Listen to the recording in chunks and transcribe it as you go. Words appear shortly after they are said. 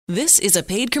This is a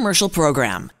paid commercial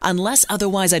program. Unless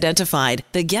otherwise identified,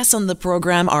 the guests on the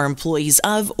program are employees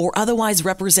of or otherwise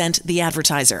represent the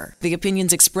advertiser. The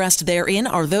opinions expressed therein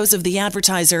are those of the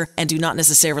advertiser and do not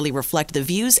necessarily reflect the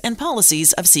views and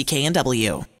policies of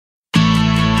CKNW.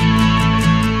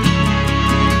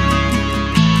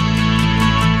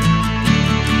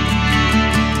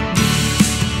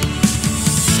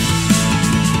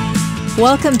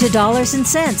 Welcome to Dollars and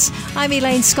Cents. I'm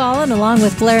Elaine Scollin, along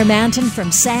with Blair Manton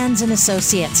from Sands &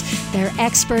 Associates. They're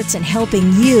experts in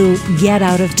helping you get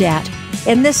out of debt.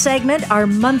 In this segment, our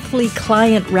monthly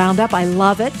client roundup. I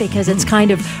love it because it's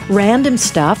kind of random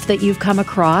stuff that you've come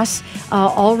across,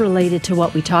 all related to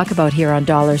what we talk about here on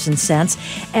Dollars and Cents.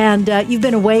 And you've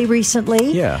been away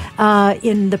recently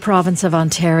in the province of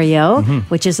Ontario,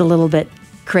 which is a little bit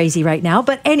crazy right now,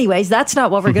 but anyways, that's not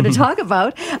what we're going to talk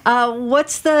about.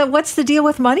 What's the deal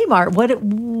with Money Mart?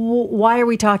 Why are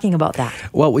we talking about that?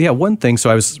 Well, yeah, one thing. So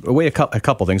I was away a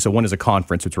couple things. So one is a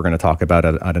conference, which we're going to talk about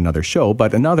at another show.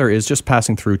 But another is just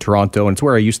passing through Toronto, and it's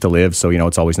where I used to live. So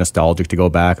it's always nostalgic to go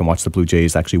back and watch the Blue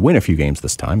Jays actually win a few games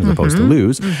this time, as opposed to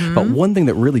lose. But one thing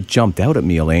that really jumped out at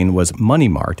me, Elaine, was Money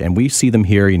Mart, and we see them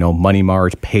here. Money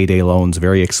Mart, payday loans,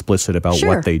 very explicit about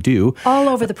what they do all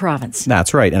over the province.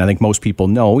 That's right, and I think most people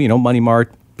know. Money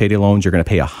Mart, payday loans, you're going to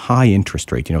pay a high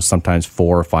interest rate, sometimes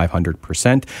 400 or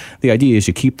 500%. The idea is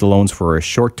you keep the loans for a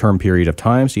short-term period of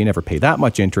time, so you never pay that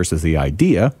much interest is the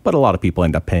idea, but a lot of people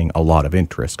end up paying a lot of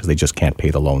interest because they just can't pay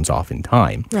the loans off in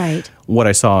time. Right. What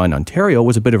I saw in Ontario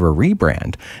was a bit of a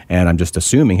rebrand, and I'm just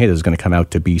assuming, hey, this is going to come out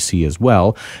to BC as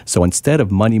well. So instead of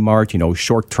Money Mart,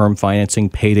 short-term financing,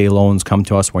 payday loans come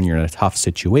to us when you're in a tough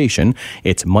situation,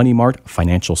 it's Money Mart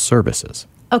Financial Services.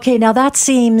 Okay, now that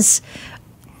seems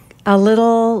a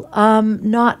little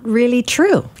not really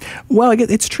true. Well,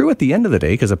 it's true at the end of the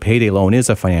day because a payday loan is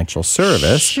a financial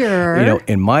service. Sure.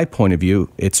 In my point of view,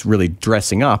 it's really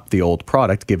dressing up the old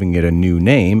product, giving it a new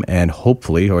name, and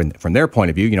hopefully, or from their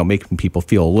point of view, making people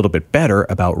feel a little bit better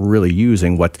about really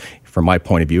using what, from my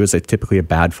point of view, is typically a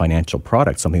bad financial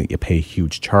product, something that you pay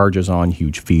huge charges on,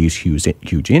 huge fees,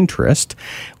 huge interest.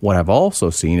 What I've also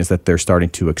seen is that they're starting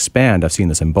to expand. I've seen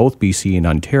this in both BC and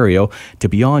Ontario to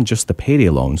beyond just the payday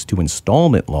loans to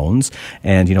installment loans.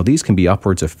 And, these can be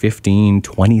upwards of $15,000,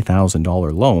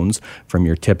 $20,000 loans from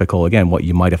your typical, again, what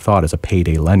you might have thought as a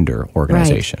payday lender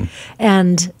organization.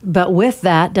 Right. But with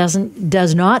that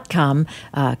does not come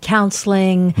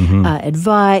counseling,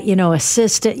 advice,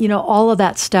 assistance, all of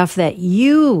that stuff that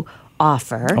you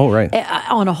offer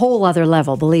on a whole other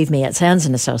level, believe me, at Sands &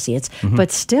 Associates.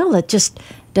 But still, it just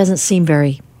doesn't seem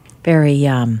very, very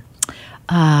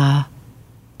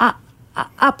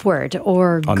upward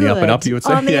or on good. The up and up, you would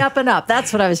say? On the up and up.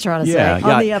 That's what I was trying to say.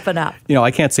 On the up and up.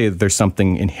 I can't say that there's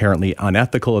something inherently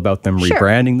unethical about them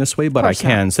rebranding this way, but I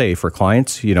can say for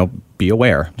clients, be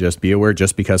aware. Just be aware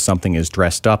just because something is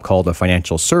dressed up called a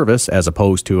financial service as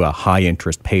opposed to a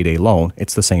high-interest payday loan,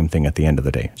 it's the same thing at the end of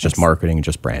the day. It's just marketing and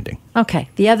just branding. Okay.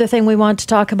 The other thing we want to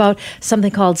talk about, something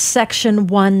called Section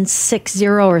 160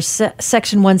 or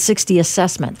Section 160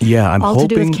 assessment. Yeah, I'm hoping... All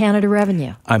to do with Canada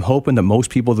Revenue. I'm hoping that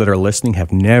most people that are listening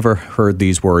have never heard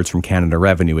these words from Canada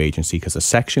Revenue Agency because a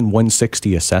Section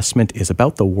 160 assessment is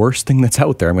about the worst thing that's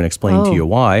out there. I'm going to explain to you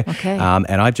why. Okay.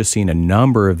 And I've just seen a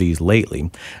number of these lately.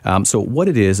 So what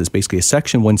it is basically a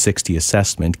Section 160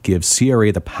 assessment gives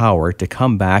CRA the power to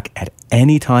come back at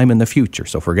any time in the future.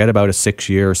 So forget about a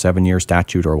 6-year or 7-year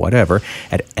statute or whatever.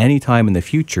 At any time in the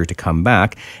future to come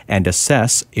back and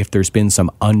assess if there's been some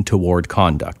untoward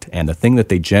conduct. And the thing that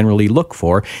they generally look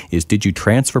for is, did you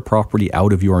transfer property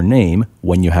out of your name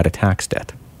when you had a tax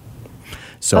debt?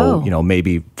 So,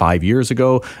 maybe 5 years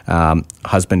ago,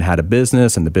 husband had a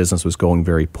business and the business was going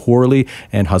very poorly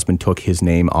and husband took his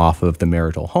name off of the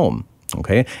marital home.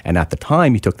 Okay. And at the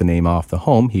time he took the name off the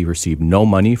home, he received no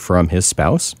money from his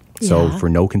spouse. So for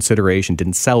no consideration,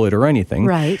 didn't sell it or anything.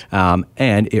 Right.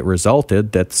 And it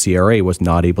resulted that the CRA was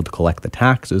not able to collect the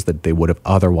taxes that they would have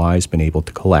otherwise been able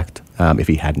to collect if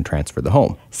he hadn't transferred the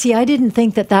home. See, I didn't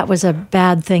think that was a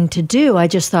bad thing to do. I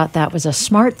just thought that was a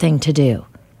smart thing to do.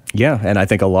 Yeah, and I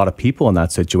think a lot of people in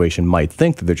that situation might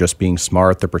think that they're just being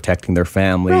smart, they're protecting their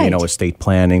family, estate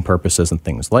planning purposes and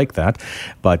things like that.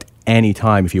 But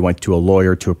anytime if you went to a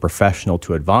lawyer, to a professional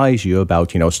to advise you about,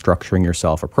 structuring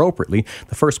yourself appropriately,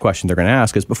 the first question they're going to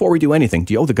ask is, before we do anything,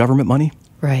 do you owe the government money?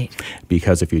 Right.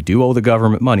 Because if you do owe the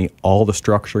government money, all the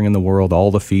structuring in the world,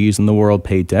 all the fees in the world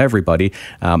paid to everybody,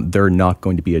 they're not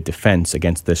going to be a defense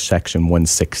against this Section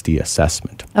 160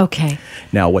 assessment. Okay.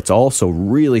 Now, what's also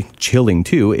really chilling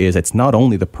too is it's not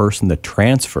only the person that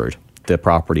transferred the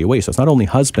property away. So it's not only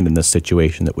husband in this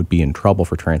situation that would be in trouble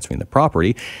for transferring the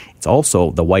property, it's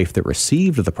also the wife that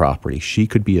received the property. She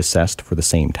could be assessed for the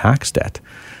same tax debt.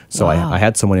 So I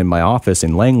had someone in my office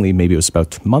in Langley, maybe it was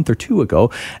about a month or two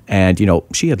ago, and,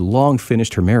 she had long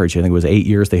finished her marriage. I think it was 8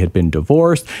 years they had been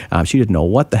divorced. She didn't know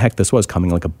what the heck this was, coming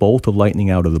like a bolt of lightning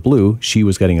out of the blue. She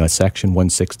was getting a Section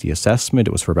 160 assessment.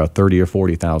 It was for about $30,000 or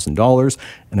 $40,000,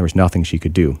 and there was nothing she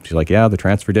could do. She's like, yeah, the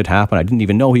transfer did happen. I didn't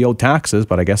even know he owed taxes,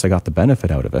 but I guess I got the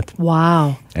benefit out of it.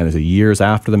 Wow. And it was years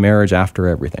after the marriage, after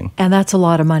everything. And that's a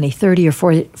lot of money, $30,000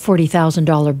 or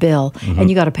 $40,000 bill, and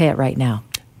you got to pay it right now.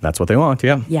 That's what they want,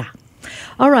 yeah. Yeah.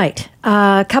 All right.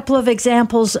 A couple of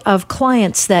examples of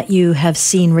clients that you have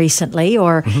seen recently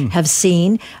or have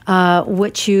seen,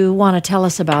 which you want to tell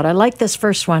us about. I like this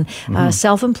first one.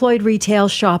 Self-employed retail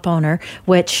shop owner,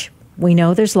 which we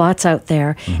know there's lots out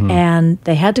there, and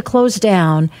they had to close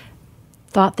down,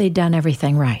 thought they'd done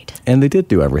everything right. And they did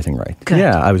do everything right. Good.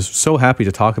 Yeah, I was so happy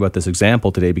to talk about this example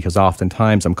today because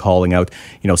oftentimes I'm calling out,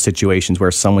 situations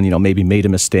where someone, maybe made a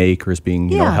mistake or is being,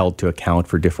 held to account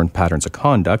for different patterns of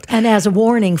conduct. And as a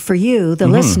warning for you, the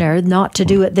listener, not to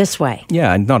do it this way.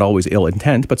 Yeah, and not always ill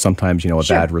intent, but sometimes, a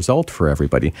bad result for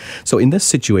everybody. So in this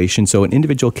situation, an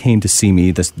individual came to see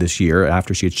me this year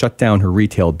after she had shut down her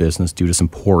retail business due to some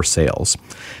poor sales.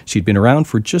 She'd been around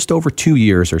for just over 2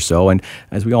 years or so, and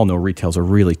as we all know, retail's a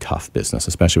really tough business,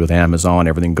 especially with Amazon,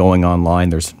 everything going online.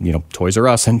 There's, Toys R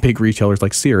Us and big retailers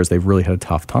like Sears. They've really had a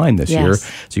tough time this year.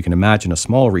 So you can imagine a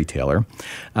small retailer.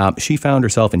 She found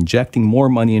herself injecting more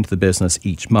money into the business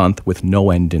each month with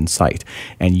no end in sight.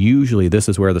 And usually this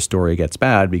is where the story gets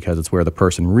bad because it's where the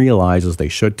person realizes they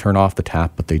should turn off the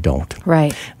tap, but they don't.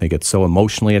 Right. They get so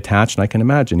emotionally attached. And I can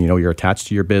imagine, you're attached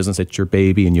to your business, it's your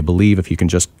baby, and you believe if you can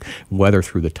just weather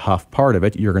through the tough part of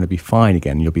it, you're going to be fine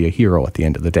again. You'll be a hero at the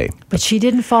end of the day. But she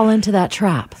didn't fall into that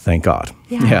trap. Thank God.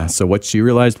 Yeah. So what she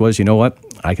realized was, you know what?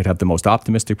 I could have the most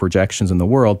optimistic projections in the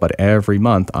world, but every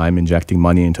month I'm injecting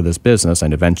money into this business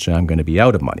and eventually I'm going to be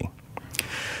out of money.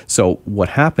 So what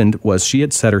happened was she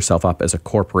had set herself up as a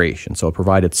corporation. So it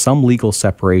provided some legal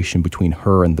separation between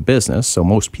her and the business. So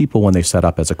most people, when they set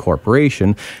up as a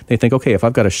corporation, they think, okay, if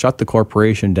I've got to shut the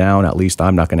corporation down, at least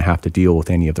I'm not going to have to deal with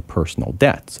any of the personal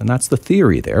debts. And that's the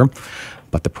theory there.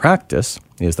 But the practice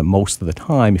is that most of the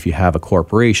time, if you have a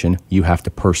corporation, you have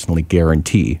to personally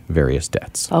guarantee various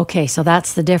debts. Okay, so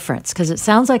that's the difference, because it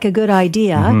sounds like a good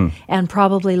idea, and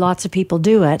probably lots of people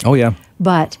do it. Oh, yeah.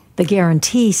 But the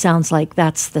guarantee sounds like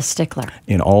that's the stickler.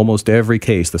 In almost every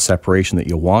case, the separation that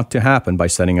you want to happen by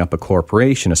setting up a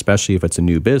corporation, especially if it's a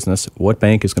new business, what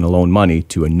bank is going to loan money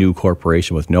to a new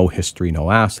corporation with no history, no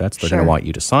assets? They're going to want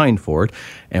you to sign for it.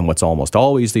 And what's almost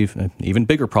always the even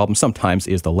bigger problem sometimes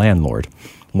is the landlord.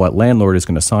 What landlord is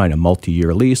going to sign a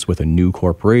multi-year lease with a new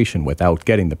corporation without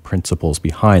getting the principals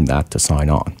behind that to sign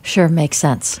on? Sure, makes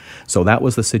sense. So that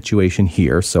was the situation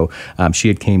here. So she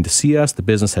had came to see us. The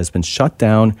business has been shut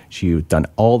down. She had done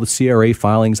all the CRA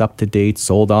filings up to date,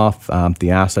 sold off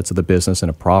the assets of the business in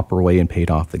a proper way and paid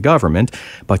off the government.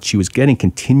 But she was getting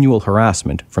continual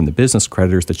harassment from the business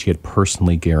creditors that she had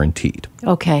personally guaranteed.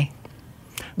 Okay.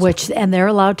 And they're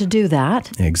allowed to do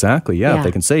that. Exactly, yeah.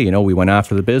 They can say, we went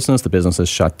after the business is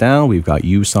shut down, we've got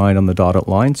you signed on the dotted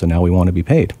line, so now we want to be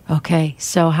paid. Okay,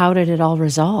 so how did it all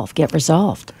get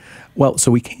resolved? Well,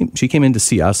 so she came in to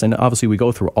see us, and obviously we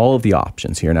go through all of the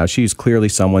options here. Now, she's clearly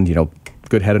someone,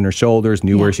 good head on her shoulders,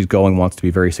 knew where she's going, wants to be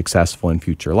very successful in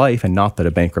future life. And not that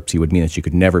a bankruptcy would mean that she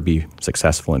could never be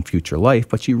successful in future life,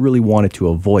 but she really wanted to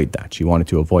avoid that. She wanted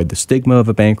to avoid the stigma of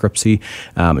a bankruptcy.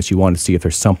 And she wanted to see if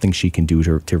there's something she can do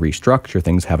to restructure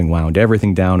things, having wound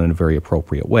everything down in a very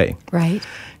appropriate way. Right.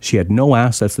 She had no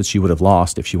assets that she would have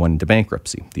lost if she went into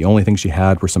bankruptcy. The only things she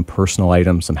had were some personal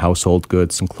items, some household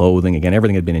goods, some clothing. Again,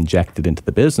 everything had been injected into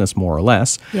the business, more or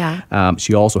less. Yeah.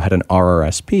 She also had an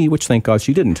RRSP, which thank God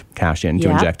she didn't cash in to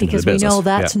inject into the business.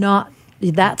 Because we know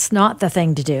that's not the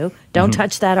thing to do. Don't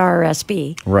touch that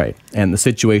RRSP. Right. And the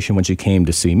situation when she came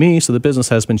to see me, so the business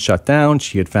has been shut down.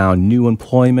 She had found new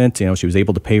employment. She was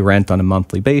able to pay rent on a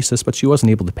monthly basis, but she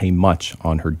wasn't able to pay much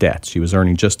on her debts. She was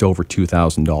earning just over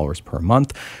 $2,000 per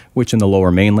month, which in the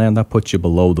Lower Mainland, that puts you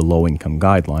below the low-income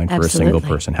guideline for a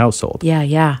single-person household.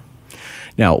 Yeah.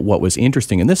 Now, what was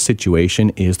interesting in this situation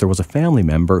is there was a family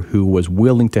member who was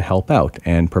willing to help out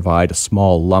and provide a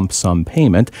small lump sum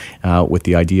payment with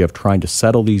the idea of trying to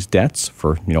settle these debts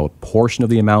for, a portion of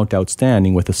the amount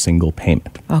outstanding with a single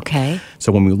payment. Okay.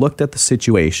 So when we looked at the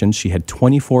situation, she had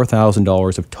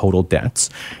 $24,000 of total debts.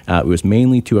 It was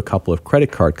mainly to a couple of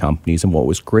credit card companies. And what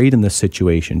was great in this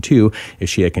situation, too, is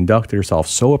she had conducted herself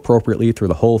so appropriately through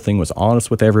the whole thing, was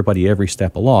honest with everybody every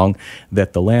step along,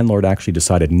 that the landlord actually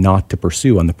decided not to pursue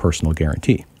pursue on the personal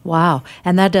guarantee. Wow.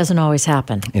 And that doesn't always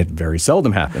happen. It very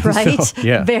seldom happens. Right? So,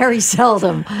 yeah. Very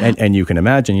seldom. And you can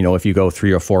imagine, if you go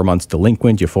 3 or 4 months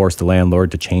delinquent, you force the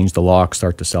landlord to change the lock,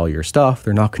 start to sell your stuff,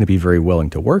 they're not going to be very willing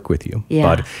to work with you.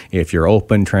 Yeah. But if you're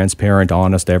open, transparent,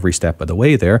 honest every step of the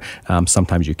way there,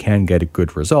 sometimes you can get a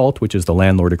good result, which is the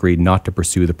landlord agreed not to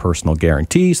pursue the personal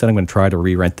guarantee, said I'm going to try to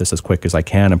re-rent this as quick as I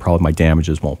can and probably my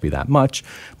damages won't be that much,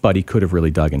 but he could have really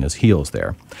dug in his heels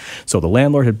there. So the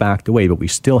landlord had backed away, but we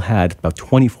still had about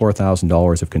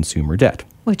 $24,000 of consumer debt.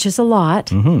 Which is a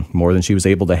lot. More than she was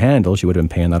able to handle. She would have been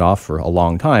paying that off for a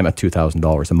long time at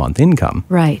 $2,000 a month income.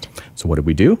 Right. So what did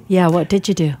we do? Yeah, what did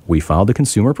you do? We filed a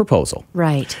consumer proposal.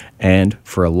 Right. And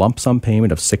for a lump sum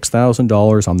payment of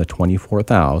 $6,000 on the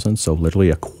 $24,000, so literally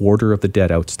a quarter of the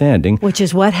debt outstanding. Which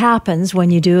is what happens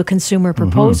when you do a consumer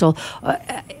proposal.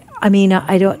 I mean,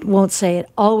 won't say it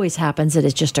always happens that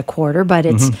it's just a quarter, but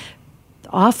it's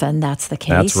often that's the case.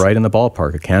 That's right in the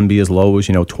ballpark. It can be as low as,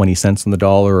 20 cents on the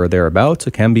dollar or thereabouts.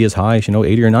 It can be as high as,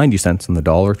 80 or 90 cents on the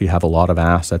dollar if you have a lot of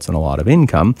assets and a lot of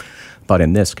income. But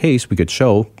in this case, we could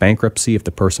show bankruptcy. If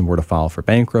the person were to file for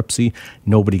bankruptcy,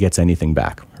 nobody gets anything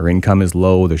back. Her income is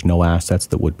low. There's no assets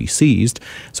that would be seized.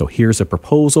 So here's a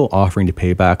proposal offering to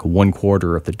pay back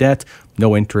 1/4 of the debt,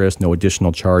 no interest, no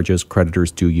additional charges.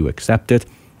 Creditors, do you accept it?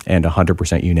 And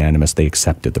 100% unanimous, they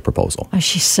accepted the proposal. Oh,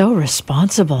 she's so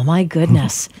responsible, my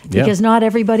goodness. Because not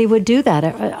everybody would do that.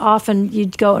 Often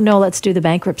you'd go, no, let's do the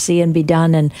bankruptcy and be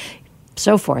done and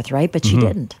so forth, right? But she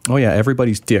didn't. Oh, yeah.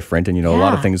 Everybody's different. And, a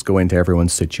lot of things go into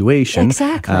everyone's situation.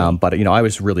 Exactly. But, I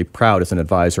was really proud as an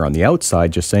advisor on the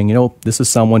outside, just saying, this is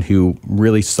someone who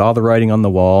really saw the writing on the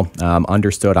wall,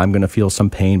 understood I'm going to feel some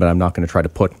pain, but I'm not going to try to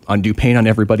put undue pain on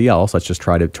everybody else. Let's just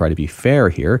try to be fair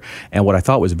here. And what I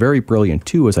thought was very brilliant,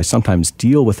 too, is I sometimes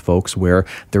deal with folks where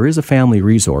there is a family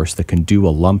resource that can do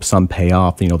a lump sum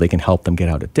payoff. They can help them get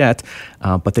out of debt,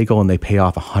 but they go and they pay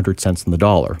off 100 cents on the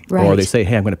dollar. Right. Or they say,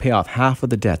 hey, I'm going to pay off half of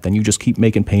the debt, then you just keep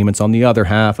making payments on the other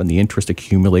half and the interest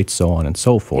accumulates, so on and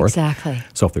so forth. Exactly.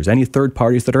 So if there's any third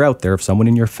parties that are out there, if someone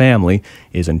in your family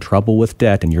is in trouble with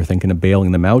debt and you're thinking of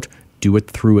bailing them out, do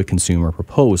it through a consumer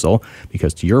proposal,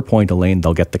 because to your point, Elaine,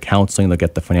 they'll get the counseling, they'll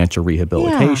get the financial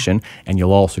rehabilitation, and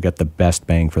you'll also get the best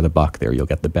bang for the buck there. You'll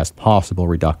get the best possible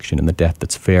reduction in the debt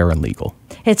that's fair and legal.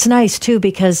 It's nice, too,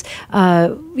 because,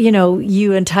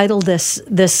 you entitled this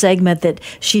segment that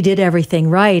she did everything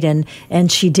right, and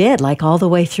she did, like all the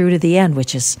way through to the end,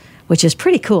 which is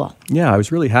pretty cool. Yeah, I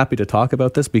was really happy to talk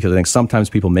about this because I think sometimes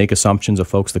people make assumptions of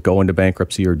folks that go into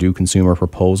bankruptcy or do consumer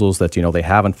proposals that, they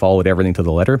haven't followed everything to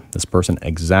the letter. This person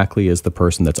exactly is the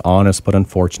person that's honest but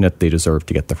unfortunate. They deserve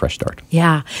to get the fresh start.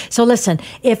 Yeah. So listen,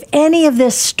 if any of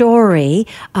this story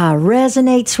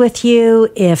resonates with you,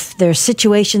 if there's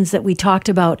situations that we talked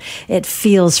about, it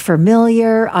feels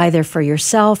familiar either for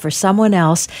yourself or someone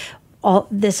else,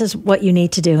 this is what you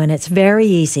need to do, and it's very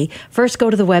easy. First, go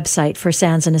to the website for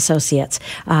Sands & Associates,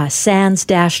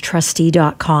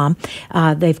 sands-trustee.com.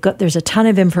 There's a ton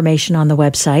of information on the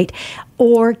website,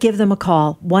 or give them a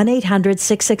call,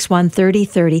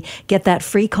 1-800-661-3030. Get that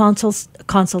free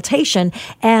consultation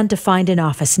and to find an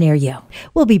office near you.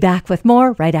 We'll be back with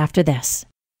more right after this.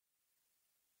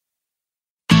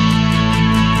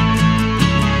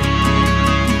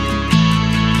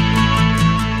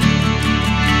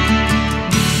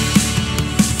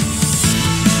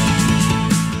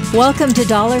 Welcome to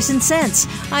Dollars and Cents.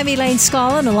 I'm Elaine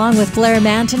Scollin, along with Blair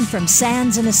Manton from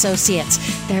Sands & Associates.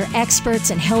 They're experts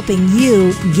in helping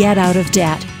you get out of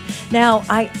debt. Now,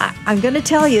 I'm going to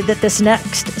tell you that this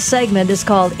next segment is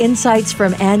called Insights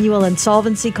from Annual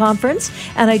Insolvency Conference,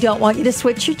 and I don't want you to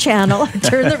switch your channel or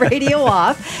turn the radio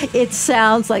off. It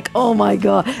sounds like, oh my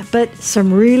God, but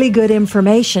some really good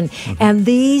information. And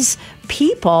these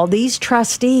people, these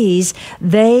trustees,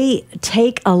 they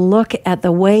take a look at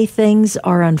the way things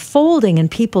are unfolding in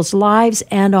people's lives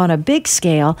and on a big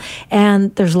scale.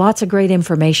 And there's lots of great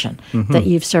information that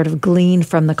you've sort of gleaned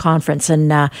from the conference.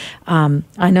 And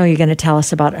I know you're going to tell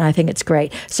us about it, and I think it's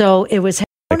great. So it was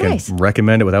nice. I can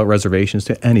recommend it without reservations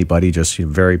to anybody. Just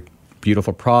very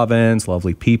beautiful province,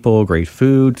 lovely people, great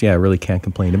food. Yeah, I really can't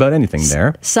complain about anything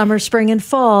there. Summer, spring, and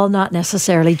fall, not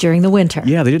necessarily during the winter.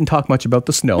 Yeah, they didn't talk much about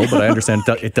the snow, but I understand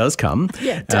it does come.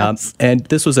 Yeah, it does. And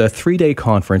this was a 3-day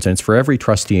conference, and it's for every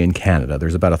trustee in Canada.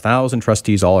 There's about 1,000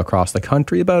 trustees all across the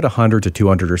country. About 100 to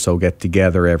 200 or so get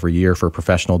together every year for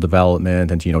professional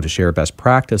development and, to share best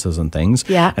practices and things.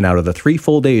 Yeah. And out of the 3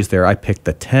 full days there, I picked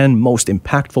the 10 most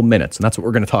impactful minutes, and that's what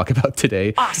we're going to talk about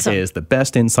today. Awesome. Is the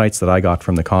best insights that I got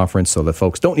from the conference. So the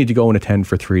folks don't need to go and attend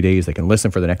for 3 days. They can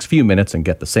listen for the next few minutes and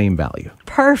get the same value.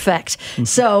 Perfect.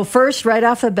 So first, right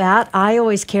off the bat, I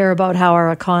always care about how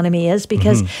our economy is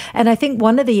because, and I think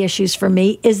one of the issues for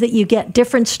me is that you get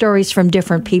different stories from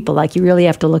different people. Like you really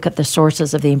have to look at the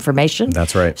sources of the information.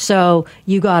 That's right. So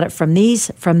you got it from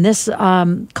this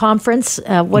conference.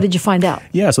 What did you find out?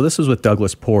 Yeah, so this was with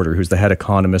Douglas Porter, who's the head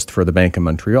economist for the Bank of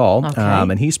Montreal. Okay.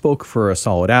 And he spoke for a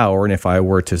solid hour. And if I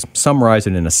were to summarize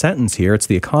it in a sentence here, it's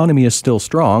the economy is still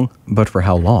strong, but for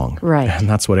how long? Right. And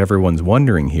that's what everyone's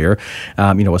wondering here.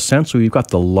 Essentially, we've got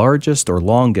the largest or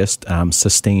longest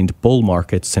sustained bull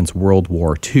market since World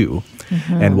War II.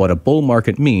 And what a bull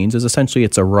market means is essentially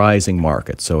it's a rising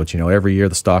market. So it's, every year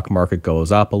the stock market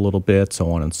goes up a little bit,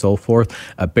 so on and so forth.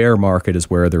 A bear market is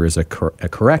where there is a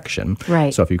correction.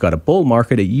 Right. So if you've got a bull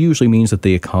market, it usually means that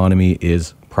the economy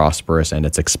is prosperous and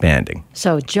it's expanding.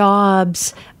 So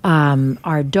jobs,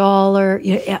 our dollar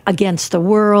against the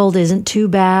world isn't too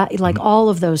bad, like all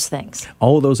of those things.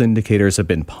 All of those indicators have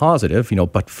been positive,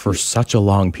 but for such a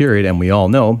long period, and we all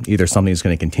know either something's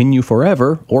going to continue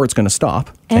forever or it's going to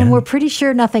stop. And we're pretty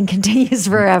sure nothing continues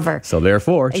forever. So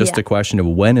therefore, just a question of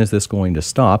when is this going to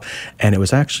stop? And it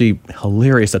was actually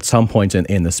hilarious at some point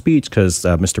in the speech because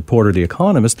Mr. Porter, the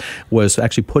economist, was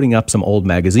actually putting up some old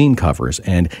magazine covers.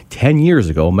 And 10 years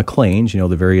ago, Maclean's,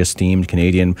 the very esteemed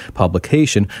Canadian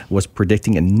publication, was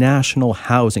predicting a national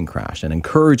housing crash and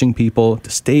encouraging people to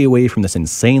stay away from this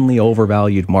insanely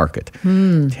overvalued market.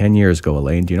 10 years ago,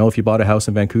 Elaine, do you know if you bought a house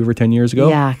in Vancouver 10 years ago?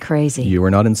 Yeah, crazy. You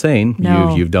were not insane.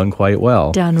 No. You've done quite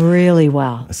well. Done really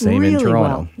well. Same really in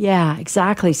Toronto. Well. Yeah,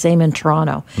 exactly. Same in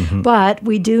Toronto. But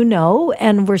we do know,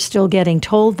 and we're still getting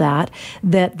told that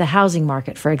the housing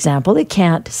market, for example, it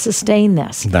can't sustain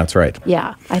this. That's right.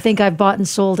 Yeah. I think I've bought and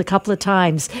sold a couple of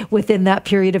times within that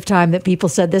period of time that people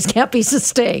said this can't be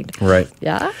sustained. Right.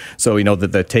 Yeah. So,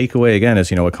 the takeaway again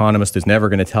is, economist is never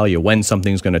going to tell you when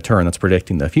something's going to turn. That's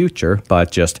predicting the future.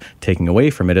 But just taking away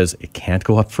from it is it can't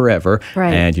go up forever.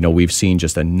 Right. And, we've seen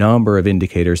just a number of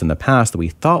indicators in the past that we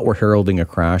thought were heralding a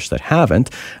crash that haven't.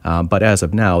 But as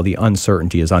of now, the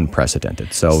uncertainty is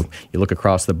unprecedented. So you look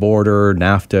across the border,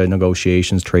 NAFTA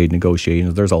negotiations, trade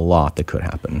negotiations, there's a lot that could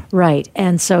happen. Right.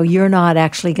 And so you're not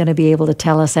actually going to be able to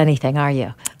tell us anything, are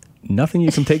you? Nothing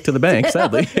you can take to the bank,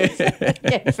 sadly.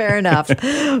 Okay, fair enough.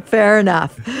 Fair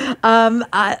enough.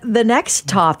 The next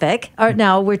topic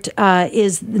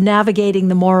is navigating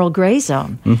the moral gray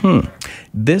zone.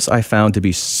 This I found to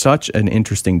be such an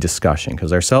interesting discussion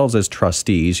because ourselves as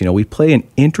trustees, we play an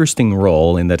interesting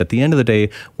role in that at the end of the day,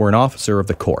 we're an officer of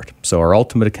the court. So our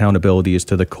ultimate accountability is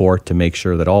to the court to make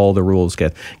sure that all the rules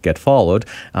get followed.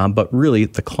 But really,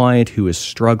 the client who is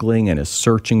struggling and is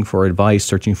searching for advice,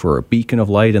 searching for a beacon of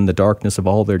light in the darkness of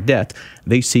all their debt,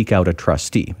 they seek out a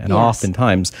trustee. And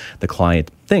oftentimes, the client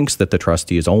thinks that the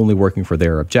trustee is only working for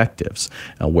their objectives,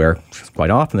 where quite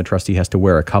often the trustee has to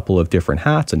wear a couple of different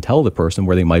hats and tell the person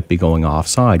where they might be going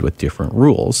offside with different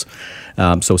rules.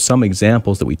 So some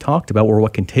examples that we talked about were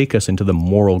what can take us into the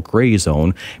moral gray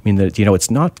zone. I mean, that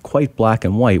it's not quite black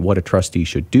and white what a trustee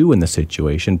should do in the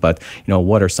situation, but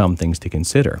what are some things to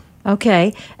consider?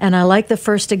 Okay, and I like the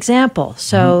first example.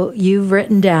 So you've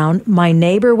written down, my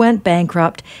neighbor went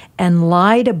bankrupt and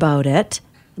lied about it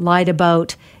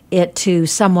to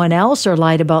someone else or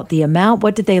lied about the amount?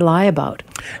 What did they lie about?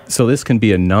 So this can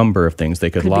be a number of things. They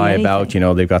could lie about,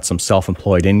 they've got some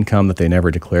self-employed income that they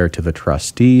never declared to the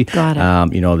trustee.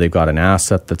 Got it. They've got an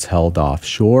asset that's held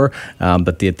offshore.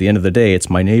 But at the end of the day,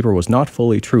 it's my neighbor was not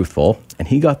fully truthful and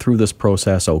he got through this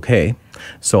process okay.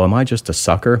 So am I just a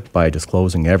sucker by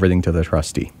disclosing everything to the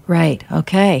trustee? Right.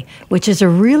 Okay. Which is a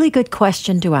really good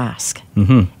question to ask.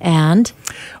 And?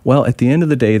 Well, at the end of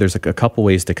the day, there's a couple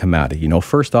ways to come at it.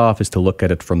 First off is to look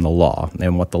at it from the law.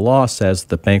 And what the law says,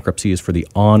 that bankruptcy is for the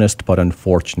honest but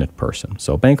unfortunate person.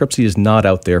 So bankruptcy is not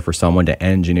out there for someone to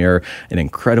engineer an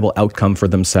incredible outcome for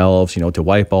themselves, to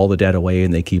wipe all the debt away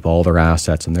and they keep all their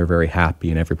assets and they're very happy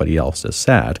and everybody else is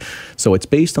sad. So it's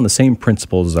based on the same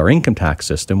principles as our income tax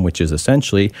system, which is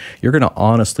essentially you're going to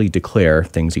honestly declare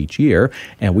things each year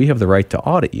and we have the right to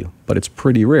audit you. But it's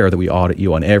pretty rare that we audit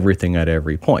you on everything at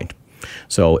every point.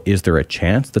 So is there a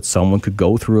chance that someone could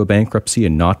go through a bankruptcy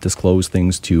and not disclose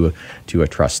things to a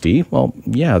trustee? Well,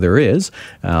 yeah, there is.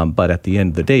 But at the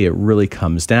end of the day, it really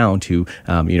comes down to,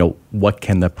 what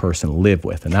can the person live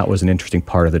with? And that was an interesting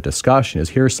part of the discussion, is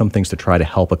here's some things to try to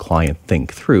help a client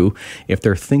think through. If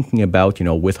they're thinking about,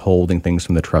 withholding things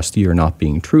from the trustee or not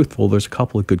being truthful, there's a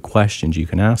couple of good questions you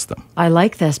can ask them. I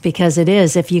like this because it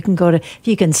is, if you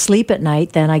can sleep at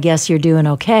night, then I guess you're doing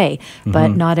okay.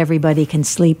 But not everybody can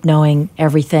sleep knowing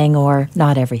everything or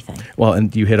not everything. Well,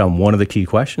 and you hit on one of the key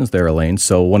questions there, Elaine.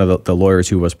 So one of the lawyers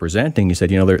who was presenting, he said,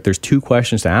 there's two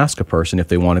questions to ask a person if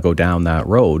they want to go down that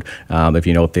road.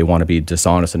 If they want to be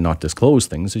dishonest and not disclose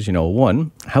things, is,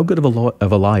 one, how good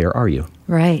of a liar are you?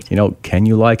 Right. Can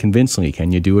you lie convincingly?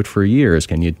 Can you do it for years?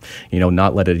 Can you,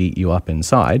 not let it eat you up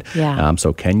inside? Yeah.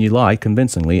 So can you lie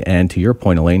convincingly? And to your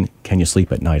point, Elaine, can you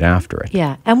sleep at night after it?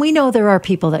 Yeah. And we know there are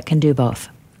people that can do both.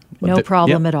 No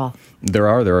problem at all. There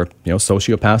are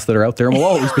sociopaths that are out there and will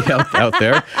always be out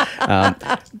there.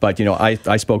 But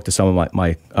I spoke to some of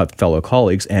my fellow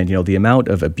colleagues, and the amount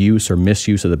of abuse or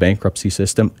misuse of the bankruptcy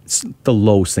system, it's the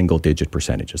low single-digit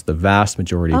percentages. The vast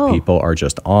majority of people are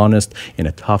just honest in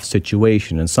a tough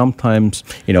situation, and sometimes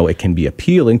it can be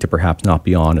appealing to perhaps not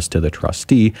be honest to the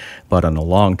trustee, but on a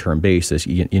long-term basis,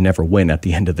 you never win at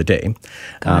the end of the day.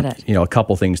 Got it. A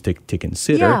couple things to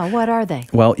consider. Yeah, what are they?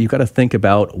 Well, you've got to think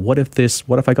about what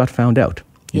if I got found out?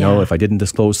 If I didn't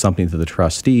disclose something to the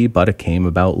trustee, but it came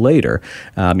about later.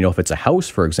 If it's a house,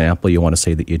 for example, you want to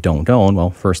say that you don't own. Well,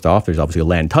 first off, there's obviously a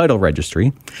land title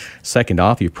registry. Second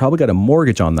off, you've probably got a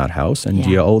mortgage on that house. And do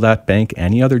you owe that bank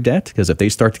any other debt? Because if they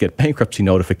start to get bankruptcy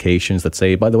notifications that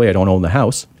say, by the way, I don't own the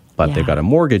house, but they've got a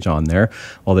mortgage on there,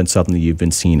 well, then suddenly you've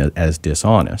been seen as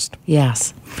dishonest.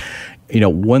 Yes.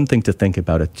 One thing to think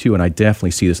about it too, and I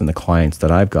definitely see this in the clients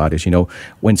that I've got, is,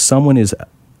 when someone is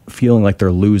feeling like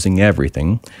they're losing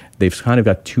everything, they've kind of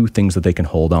got two things that they can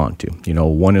hold on to.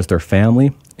 One is their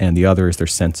family, and the other is their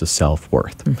sense of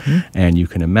self-worth. And you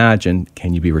can imagine,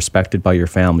 can you be respected by your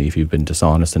family if you've been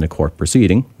dishonest in a court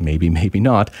proceeding? Maybe, maybe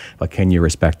not. But can you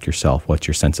respect yourself? What's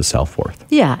your sense of self-worth?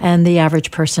 Yeah, and the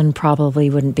average person probably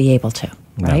wouldn't be able to,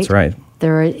 right? That's right.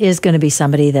 There is going to be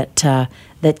somebody that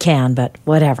can, but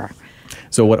whatever.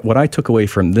 So what I took away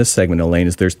from this segment, Elaine,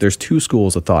 is there's two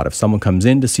schools of thought. If someone comes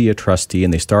in to see a trustee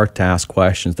and they start to ask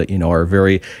questions that, are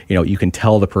very, you can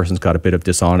tell the person's got a bit of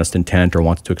dishonest intent or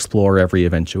wants to explore every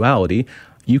eventuality,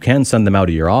 you can send them out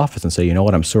of your office and say,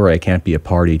 I'm sorry, I can't be a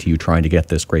party to you trying to get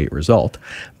this great result.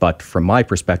 But from my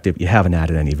perspective, you haven't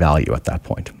added any value at that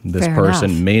point. This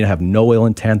person may have no ill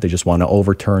intent. They just want to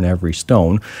overturn every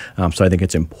stone. So I think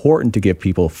it's important to give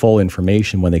people full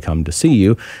information when they come to see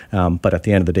you. But at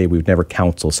the end of the day, we would never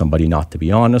counsel somebody not to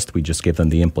be honest. We just give them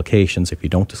the implications. If you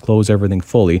don't disclose everything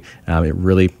fully,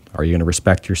 are you going to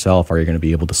respect yourself? Are you going to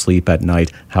be able to sleep at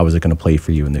night? How is it going to play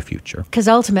for you in the future? Because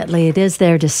ultimately it is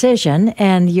their decision,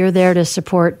 and you're there to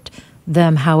support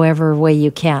them however way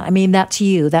you can. I mean, that's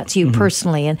you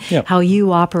personally, and how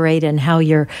you operate and how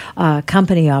your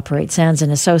company operates, Sands &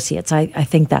 Associates. I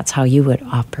think that's how you would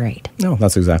operate. No,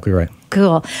 that's exactly right.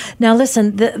 Cool. Now,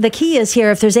 listen, the key is here,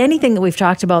 if there's anything that we've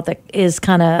talked about that is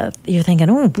kind of, you're thinking,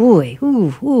 oh boy,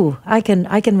 I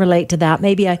can relate to that.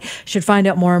 Maybe I should find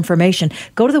out more information.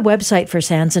 Go to the website for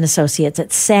Sands & Associates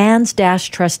at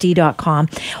sands-trustee.com.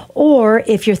 Or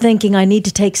if you're thinking I need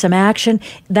to take some action,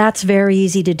 that's very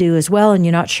easy to do as well, and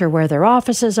you're not sure where their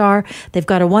offices are. They've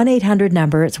got a 1-800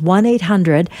 number. It's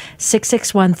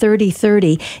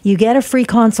 1-800-661-3030. You get a free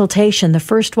consultation, the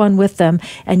first one with them,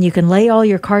 and you can lay all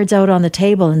your cards out on the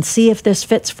table and see if this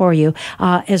fits for you,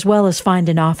 as well as find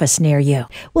an office near you.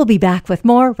 We'll be back with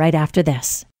more right after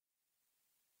this.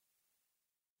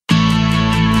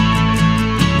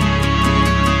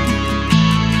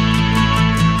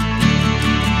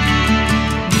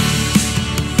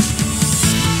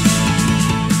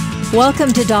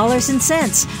 Welcome to Dollars and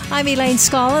Cents. I'm Elaine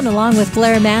Scollin, along with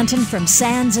Blair Manton from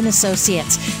Sands &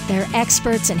 Associates. They're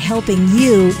experts in helping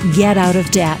you get out of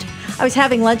debt. I was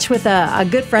having lunch with a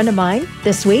good friend of mine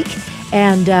this week,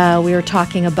 and we were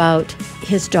talking about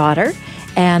his daughter.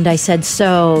 And I said,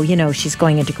 so, she's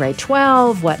going into grade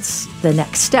 12. What's the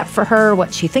next step for her?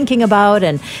 What's she thinking about?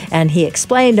 And he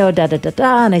explained,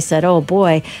 And I said, oh,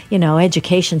 boy,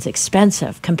 education's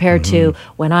expensive compared to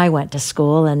when I went to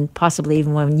school, and possibly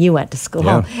even when you went to school.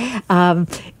 Yeah.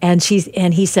 And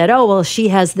he said, oh, well, she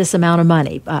has this amount of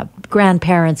money.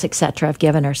 Grandparents, et cetera, have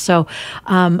given her. So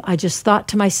I just thought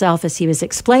to myself as he was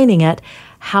explaining it,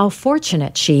 how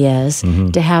fortunate she is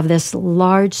to have this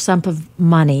large sum of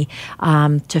money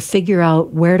to figure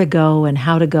out where to go and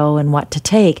how to go and what to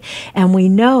take. And we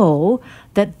know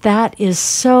that is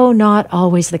so not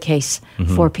always the case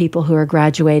for people who are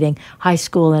graduating high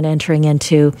school and entering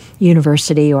into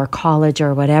university or college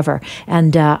or whatever.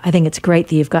 And I think it's great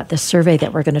that you've got this survey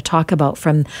that we're going to talk about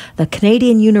from the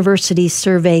Canadian University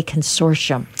Survey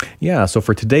Consortium. Yeah, so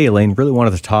for today, Elaine, really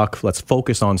wanted to talk, let's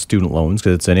focus on student loans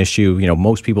because it's an issue,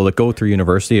 most people that go through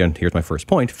university, and here's my first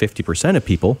point, 50% of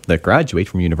people that graduate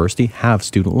from university have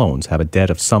student loans, have a debt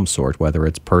of some sort, whether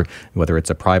it's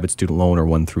a private student loan or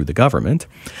one through the government.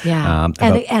 Yeah,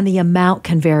 and the amount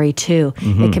can vary too.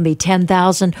 It can be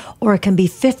 $10,000 or it can be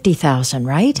 $50,000,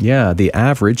 right? Yeah, the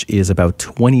average is about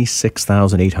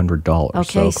 $26,800.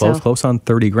 Okay, so close on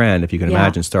 $30,000 if you can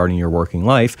imagine starting your working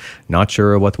life, not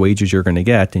sure what wages you're going to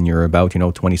get, and you're about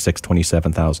 $26,000,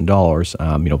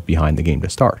 $27,000 behind the game to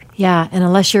start. Yeah, and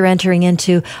unless you're entering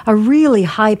into a really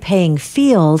high-paying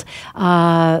field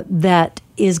that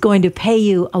is going to pay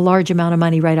you a large amount of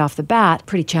money right off the bat,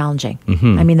 pretty challenging.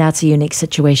 I mean, that's a unique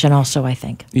situation also, I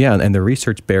think. Yeah, and the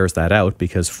research bears that out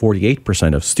because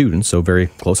 48% of students, so very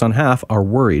close on half, are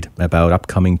worried about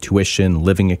upcoming tuition,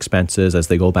 living expenses as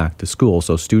they go back to school.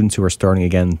 So students who are starting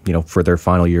again, for their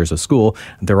final years of school,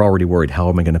 they're already worried, how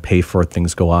am I going to pay for it?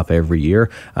 Things go up every year.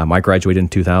 I graduated in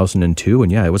 2002,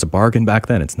 and it was a bargain back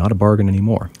then. It's not a bargain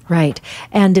anymore. Right.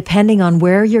 And depending on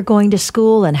where you're going to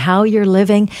school and how you're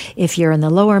living, if you're in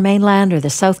the Lower Mainland or the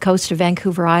south coast of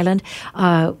Vancouver Island,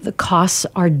 the costs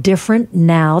are different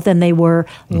now than they were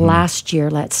last year,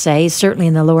 let's say, certainly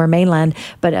in the Lower Mainland,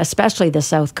 but especially the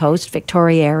south coast,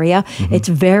 Victoria area. It's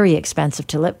very expensive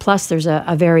to live. Plus, there's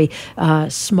a very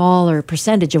smaller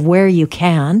percentage of where you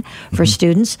can for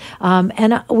students.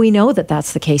 And we know that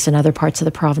that's the case in other parts of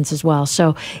the province as well.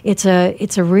 So it's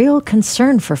a real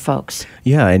concern for folks.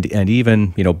 Yeah, and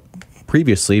even,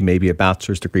 previously, maybe a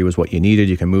bachelor's degree was what you needed.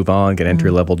 You can move on, get an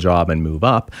entry-level job and move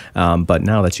up. But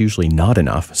now that's usually not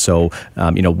enough. So,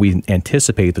 we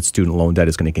anticipate that student loan debt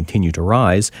is going to continue to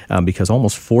rise because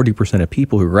almost 40% of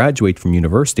people who graduate from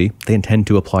university, they intend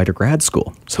to apply to grad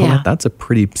school. So that's a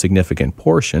pretty significant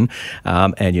portion.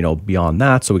 And, beyond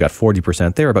that, so we got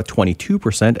 40% there, about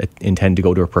 22% intend to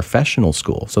go to a professional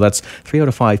school. So that's 3 out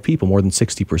of 5 people, more than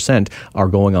 60%, are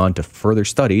going on to further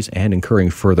studies and incurring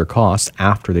further costs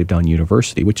after they've done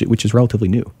university, which is relatively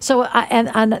new. So,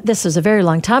 and this is a very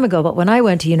long time ago, but when I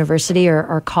went to university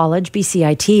or college,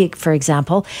 BCIT, for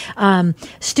example,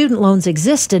 student loans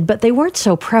existed, but they weren't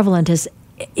so prevalent as.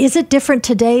 Is it different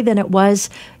today than it was,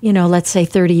 let's say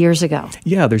 30 years ago?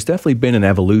 Yeah, there's definitely been an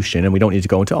evolution, and we don't need to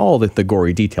go into all the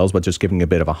gory details, but just giving a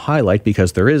bit of a highlight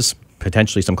because there is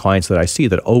potentially some clients that I see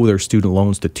that owe their student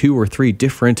loans to 2 or 3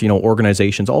 different,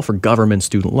 organizations, all for government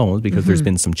student loans because there's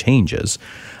been some changes.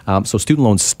 So student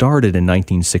loans started in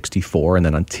 1964, and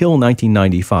then until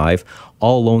 1995,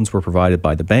 all loans were provided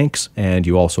by the banks, and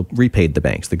you also repaid the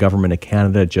banks. The government of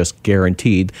Canada just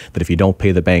guaranteed that if you don't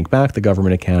pay the bank back, the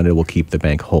government of Canada will keep the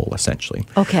bank whole, essentially.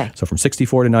 Okay. So from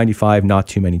 64 to 95, not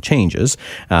too many changes.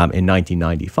 In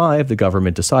 1995, the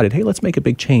government decided, hey, let's make a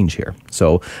big change here.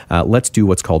 So let's do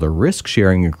what's called a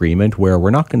risk-sharing agreement, where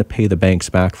we're not going to pay the banks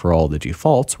back for all the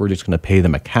defaults. We're just going to pay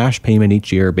them a cash payment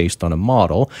each year based on a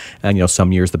model. And,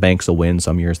 some years the banks will win,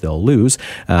 some years they'll lose.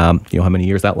 How many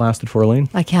years that lasted for, Elaine?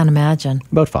 I can't imagine.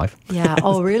 About 5. Yeah.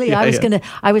 Oh, really? I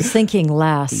was thinking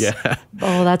less. Yeah.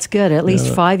 Oh, that's good. At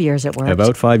least 5 years it worked.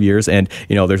 About 5 years. And,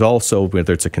 there's also,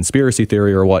 whether it's a conspiracy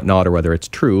theory or whatnot, or whether it's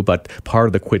true, but part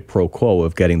of the quid pro quo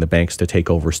of getting the banks to take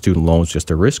over student loans, just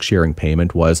a risk-sharing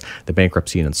payment, was the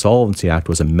Bankruptcy and Insolvency Act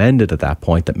was amended at that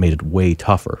point that made it way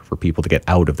tougher for people to get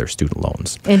out of their student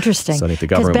loans. Interesting. So I think the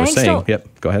government was saying,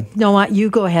 go ahead. No, you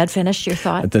go ahead. Finish your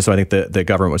thought. So I think the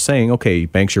government was saying, okay,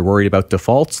 banks, you're worried about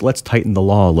defaults. Let's tighten the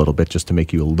law a little bit just to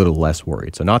make you a little less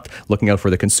worried. So not looking out for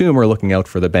the consumer, looking out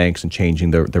for the banks and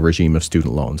changing the regime of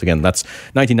student loans. Again, that's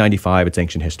 1995. It's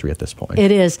ancient history at this point.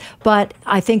 It is. But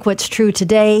I think what's true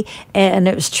today, and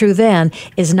it was true then,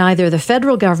 is neither the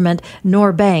federal government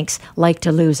nor banks like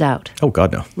to lose out. Oh,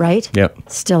 God, no. Right? Yep.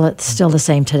 It's still the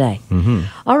same today.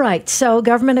 All right. So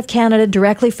Government of Canada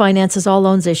directly finances all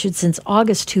loans issued since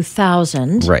August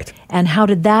 2000. Right. And how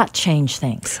did that change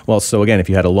things? Well, so again, if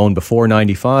you had a loan before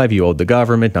 95, you owed the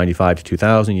government. 95 to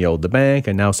 2000, you owed the bank.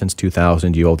 And now since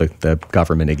 2000, you owe the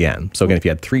government again. So again, if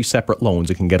you had 3 separate loans,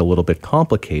 it can get a little bit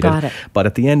complicated. Got it. But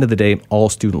at the end of the day, all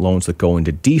student loans that go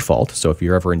into default, so if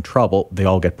you're ever in trouble, they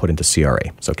all get put into CRA.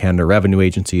 So Canada Revenue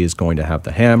Agency is going to have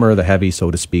the hammer, the heavy,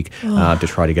 so to speak, to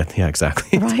try to get,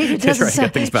 exactly, right? to try to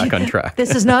get things back on track.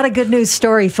 This is not a good news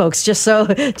story, folks, just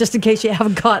in case you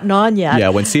haven't gotten on yet. Yeah,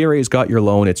 when CRA's got your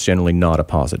loan, it's generally generally not a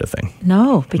positive thing.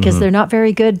 No, because they're not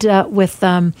very good with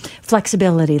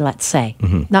flexibility, let's say.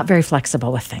 Not very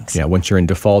flexible with things. Yeah, once you're in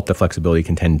default, the flexibility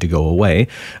can tend to go away.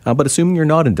 But assuming you're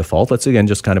not in default, let's again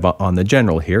just kind of on the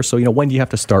general here. So, when do you have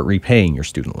to start repaying your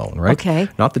student loan, right? Okay.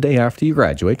 Not the day after you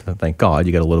graduate. Thank God,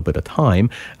 you get a little bit of time.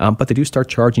 But they do start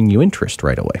charging you interest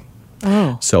right away.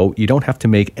 Oh. So you don't have to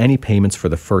make any payments for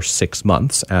the first 6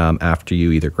 months after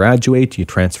you either graduate, you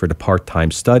transfer to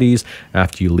part-time studies,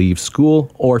 after you leave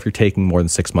school, or if you're taking more than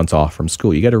 6 months off from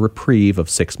school. You get a reprieve of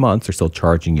 6 months. They're still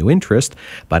charging you interest.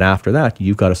 But after that,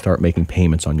 you've got to start making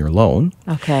payments on your loan.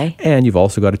 Okay. And you've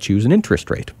also got to choose an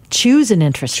interest rate. Choose an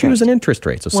interest rate. Choose an interest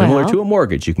rate. So similar to a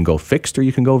mortgage, you can go fixed or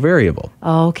you can go variable.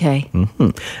 Okay.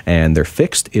 And their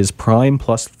fixed is prime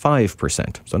plus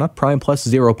 5%. So not prime plus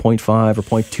 0.5 or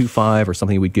 0.25 or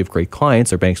something we'd give great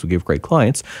clients or banks would give great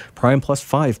clients. Prime plus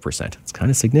 5%. It's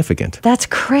kind of significant. That's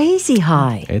crazy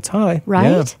high. It's high. Right?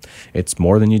 Yeah. It's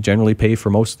more than you generally pay for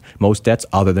most debts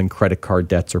other than credit card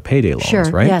debts or payday loans, Sure.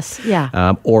 right? Yes.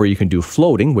 Yeah. Or you can do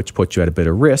floating, which puts you at a bit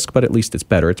of risk, but at least it's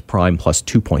better. It's prime plus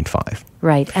 2.5.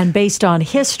 Right. And based on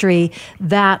history,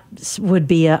 that would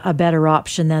be a better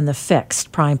option than the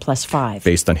fixed prime plus 5.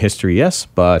 Based on history, yes,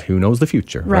 but who knows the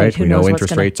future, Right, right? who We know knows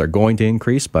interest rates are going to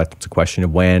increase, but it's a question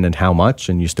of when and how much,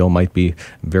 and you still might be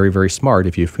very, very smart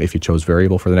if you chose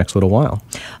variable for the next little while.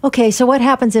 Okay, so what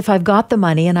happens if I've got the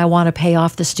money and I want to pay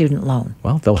off the student loan?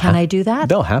 Well, Can I do that?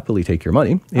 They'll happily take your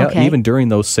money. Yeah, Okay. even during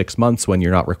those 6 months when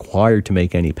you're not required to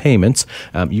make any payments,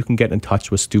 you can get in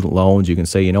touch with student loans. You can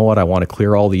say, you know what, I want to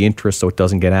clear all the interest so it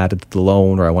doesn't get added to the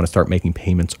loan, or I want to start making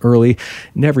payments early.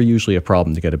 Never usually a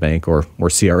problem to get a bank or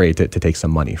CRA to take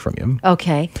some money from you.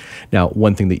 Okay. Now,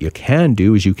 one thing that you can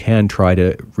do is you can try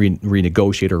to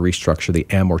renegotiate or restructure the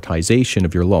amortization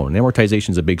of your loan. And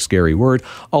amortization is a big, scary word.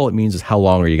 All it means is how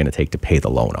long are you going to take to pay the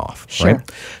loan off, Sure.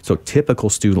 right? So typical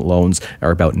student loans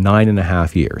are about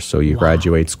 9.5 years. So you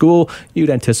graduate school, you'd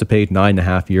anticipate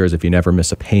 9.5 years. If you never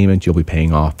miss a payment, you'll be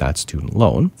paying off that student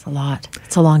loan. It's a lot.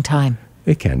 It's a long time.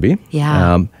 It can be.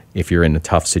 Yeah. If you're in a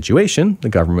tough situation, the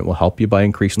government will help you by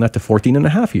increasing that to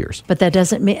 14.5 years. But that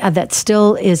doesn't mean that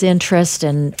still is interest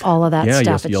and all of that Yeah,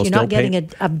 stuff. you'll You're not still getting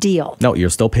a deal. No,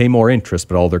 you'll still pay more interest,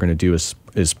 but all they're going to do is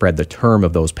spread the term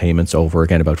of those payments over,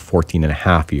 again, about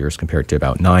 14.5 years compared to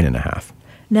about 9.5.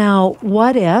 Now,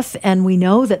 what if, and we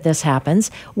know that this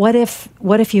happens, what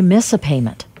if you miss a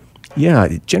payment?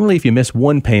 Yeah, generally, if you miss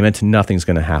one payment, nothing's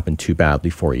going to happen too badly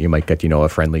for you. You might get, a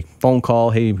friendly phone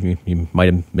call. Hey, you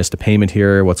might have missed a payment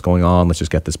here. What's going on? Let's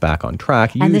just get this back on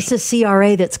track. And this is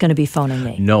CRA that's going to be phoning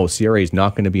me. No, CRA is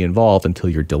not going to be involved until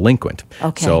you're delinquent.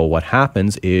 Okay. So what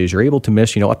happens is you're able to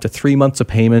miss, up to 3 months of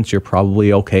payments. You're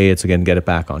probably okay. It's again, get it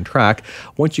back on track.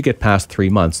 Once you get past 3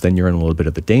 months, then you're in a little bit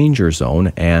of the danger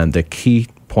zone. And the key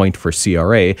point for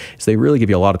CRA is they really give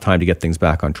you a lot of time to get things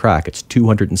back on track. It's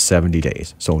 270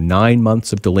 days. So 9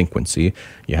 months of delinquency.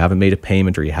 You haven't made a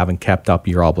payment or you haven't kept up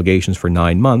your obligations for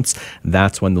 9 months.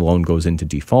 That's when the loan goes into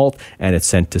default and it's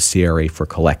sent to CRA for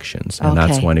collections. And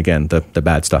that's when, again, the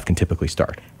bad stuff can typically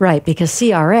start. Right, because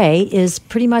CRA is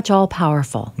pretty much all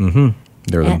powerful. Mm-hmm.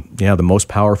 They're the most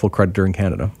powerful creditor in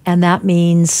Canada. And that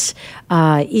means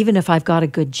even if I've got a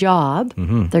good job,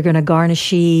 they're going to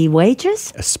garnish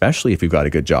wages? Especially if you've got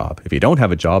a good job. If you don't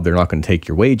have a job, they're not going to take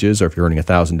your wages, or if you're earning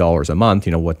 $1,000 a month,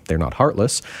 they're not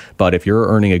heartless. But if you're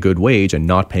earning a good wage and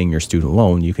not paying your student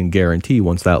loan, you can guarantee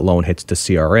once that loan hits to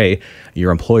CRA,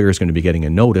 your employer is going to be getting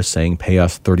a notice saying pay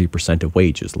us 30% of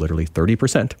wages, literally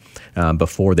 30%,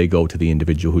 before they go to the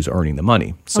individual who's earning the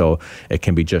money. So it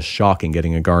can be just shocking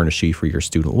getting a garnishee for your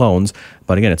student loans.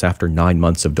 But again, it's after 9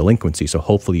 months of delinquency. So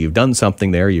hopefully you've done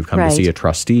something there. You've come to see a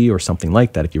trustee or something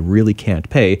like that. If you really can't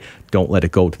pay, don't let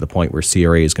it go to the point where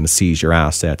CRA is going to seize your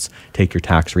assets, take your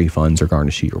tax refunds, or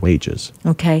garnish your wages.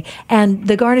 Okay. And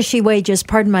the garnishee wages,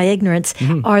 pardon my ignorance,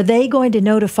 are they going to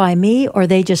notify me or are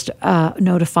they just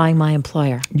notifying my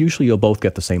employer? Usually you'll both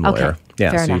get the same lawyer. Okay.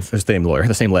 Yeah, Fair so enough. the same lawyer,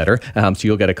 the same letter. So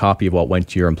you'll get a copy of what went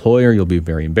to your employer. You'll be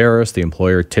very embarrassed. The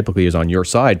employer typically is on your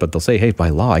side, but they'll say, hey, by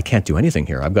law, I can't do anything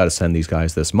here. I've got to send these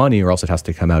guys this money or else it has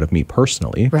to come out of me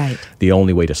personally. Right. The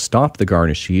only way to stop the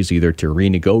garnishee is either to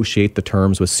renegotiate the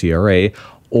terms with CRA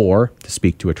or to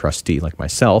speak to a trustee like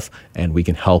myself, and we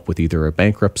can help with either a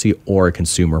bankruptcy or a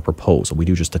consumer proposal. We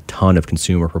do just a ton of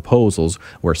consumer proposals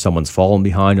where someone's fallen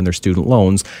behind on their student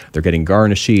loans, they're getting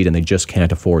garnished, and they just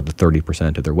can't afford the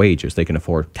 30% of their wages. They can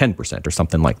afford 10% or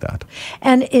something like that.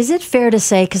 And is it fair to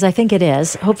say, because I think it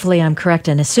is, hopefully I'm correct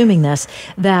in assuming this,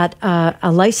 that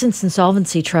a licensed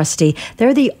insolvency trustee,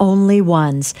 they're the only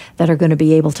ones that are going to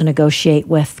be able to negotiate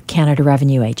with Canada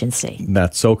Revenue Agency?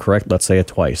 That's so correct. Let's say it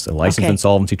twice. A licensed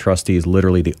insolvency insolvency trustee is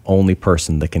literally the only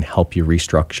person that can help you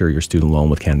restructure your student loan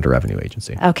with Canada Revenue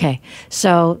Agency. Okay,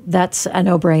 so that's a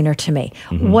no-brainer to me.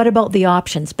 What about the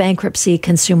options? Bankruptcy,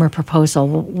 consumer proposal.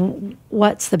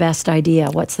 What's the best idea?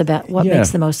 What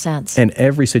makes the most sense? And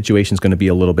every situation is going to be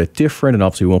a little bit different, and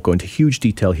obviously we won't go into huge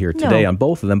detail here today on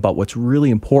both of them, but what's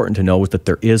really important to know is that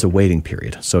there is a waiting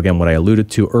period. So again, what I alluded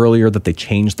to earlier, that they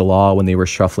changed the law when they were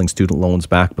shuffling student loans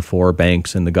back before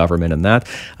banks and the government and that,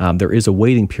 there is a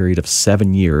waiting period of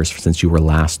 7 years since you were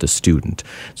last a student.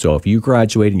 So if you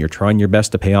graduate and you're trying your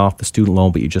best to pay off the student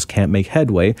loan, but you just can't make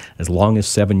headway, as long as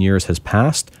 7 years has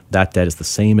passed, that debt is the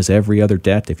same as every other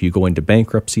debt. If you go into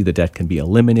bankruptcy, the debt can be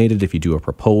eliminated. If you do a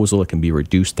proposal, it can be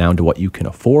reduced down to what you can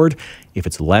afford. If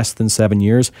it's less than 7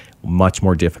 years, much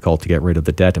more difficult to get rid of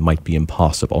the debt. It might be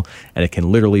impossible. And it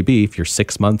can literally be, if you're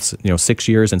 6 months, 6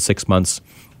 years and 6 months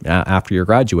after you're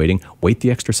graduating, wait the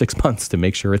extra 6 months to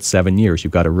make sure it's 7 years.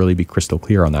 You've got to really be crystal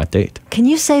clear on that date. Can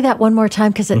you say that one more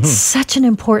time? Because it's such an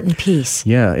important piece.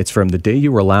 Yeah, it's from the day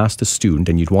you were last a student,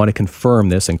 and you'd want to confirm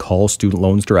this and call student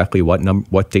loans directly.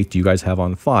 What date do you guys have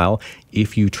on file?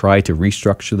 If you try to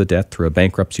restructure the debt through a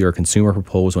bankruptcy or a consumer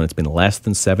proposal and it's been less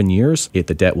than 7 years, the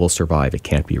debt will survive. It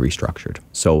can't be restructured.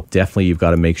 So definitely you've got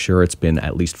to make sure it's been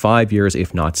at least 5 years,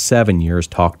 if not 7 years.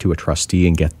 Talk to a trustee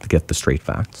and get the straight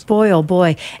facts. Boy, oh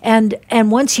boy. And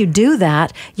once you do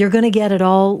that, you're going to get it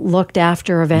all looked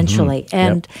after eventually.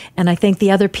 And I think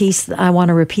the other piece that I want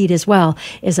to repeat as well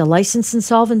is a licensed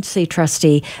insolvency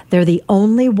trustee. They're the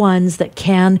only ones that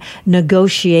can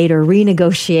negotiate or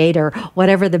renegotiate or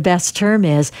whatever the best term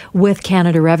is with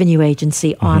Canada Revenue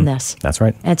Agency on this. That's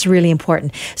right. It's really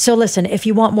important. So listen, if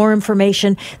you want more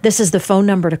information, this is the phone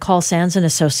number to call Sands &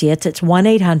 Associates. It's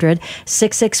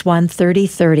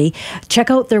 1-800-661-3030.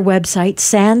 Check out their website,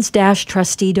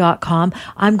 sands-trustee.com.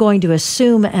 I'm going to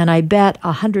assume, and I bet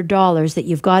 $100 that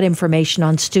you've got information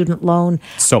on student loan.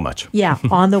 So much. Yeah,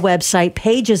 on the website,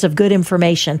 pages of good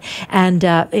information. And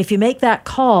if you make that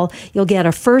call, you'll get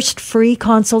a first free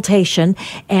consultation,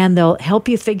 and they'll help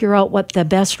you figure out what the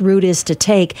best route is to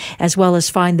take, as well as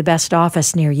find the best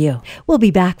office near you. We'll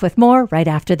be back with more right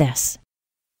after this.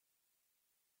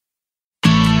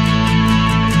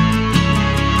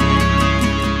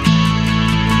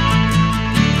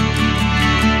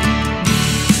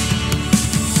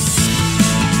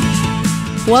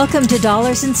 Welcome to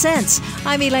Dollars and Cents.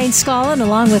 I'm Elaine Scollin,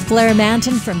 along with Blair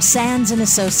Manton from Sands &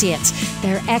 Associates.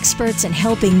 They're experts in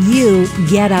helping you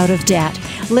get out of debt.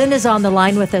 Lynn is on the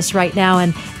line with us right now,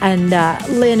 and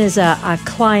Lynn is a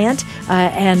client,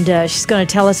 and she's going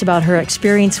to tell us about her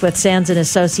experience with Sands &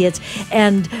 Associates.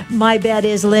 And my bet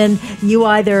is, Lynn, you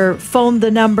either phoned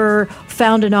the number,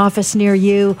 found an office near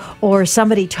you, or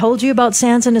somebody told you about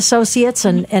Sands & Associates,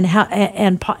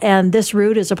 and this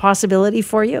route is a possibility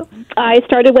for you? I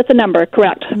started with the number,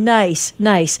 correct. Nice.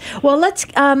 Well, let's,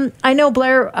 I know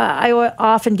Blair, I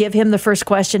often give him the first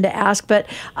question to ask, but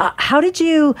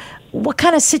what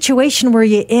kind of situation were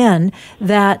you in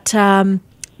that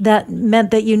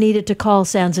meant that you needed to call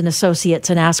Sands & Associates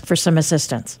and ask for some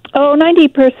assistance?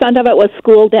 90% of it was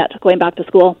school debt, going back to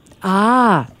school.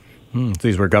 Ah. So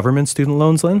these were government student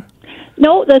loans, Lynn?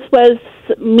 No, this was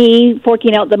me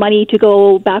forking out the money to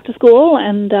go back to school,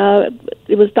 and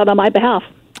it was done on my behalf.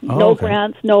 No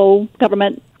grants, no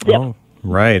government. Oh,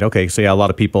 right. Okay. So yeah, a lot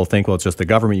of people think, well, it's just the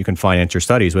government you can finance your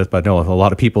studies with, but no, a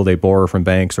lot of people, they borrow from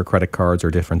banks or credit cards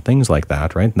or different things like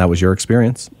that, right? And that was your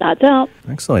experience? That's it.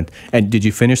 Excellent. And did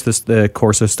you finish the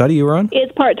course of study you were on?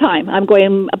 It's part-time. I'm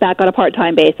going back on a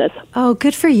part-time basis. Oh,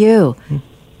 good for you.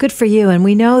 Good for you. And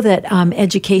we know that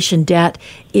education debt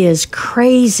is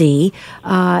crazy,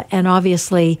 and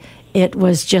obviously it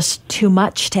was just too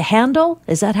much to handle.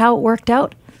 Is that how it worked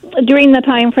out? During the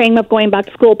time frame of going back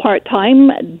to school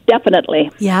part-time,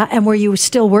 definitely. Yeah, and were you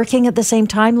still working at the same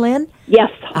time, Lynn? Yes.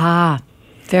 Ah,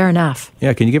 fair enough.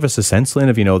 Yeah, can you give us a sense, Lynn,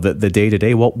 of the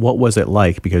day-to-day? What was it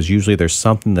like? Because usually there's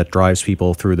something that drives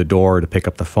people through the door to pick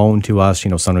up the phone to us.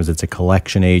 Sometimes it's a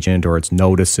collection agent, or it's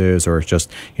notices, or it's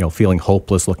just feeling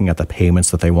hopeless, looking at the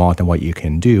payments that they want and what you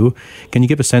can do. Can you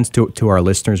give a sense to our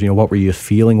listeners? What were you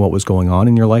feeling? What was going on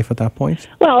in your life at that point?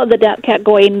 Well, the debt kept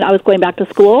going. I was going back to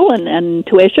school and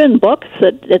tuition, books.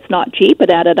 It's not cheap. It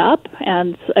added up,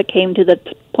 and it came to the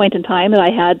point in time that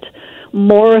I had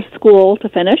more school to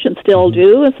finish and still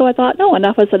do. And so I thought, no,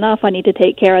 enough is enough. I need to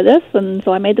take care of this. And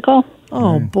so I made the call.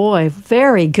 Oh, boy.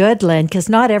 Very good, Lynn, because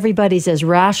not everybody's as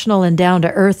rational and down to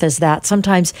earth as that.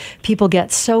 Sometimes people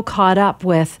get so caught up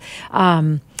with,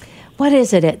 What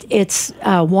is it? It's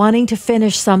wanting to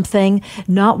finish something,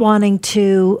 not wanting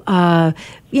to,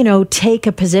 take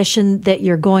a position that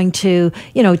you're going to,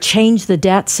 change the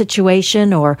debt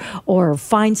situation or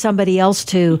find somebody else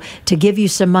to give you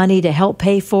some money to help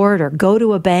pay for it or go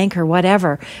to a bank or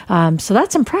whatever. So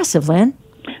that's impressive, Lynn.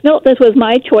 No, this was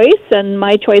my choice and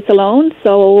my choice alone.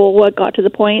 So it got to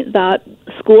the point that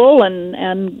school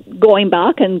and going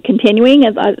back and continuing,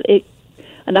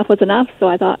 enough was enough. So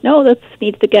I thought, no, this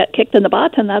needs to get kicked in the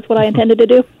butt, and that's what I intended to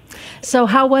do. So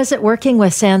how was it working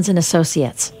with Sands and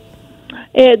Associates?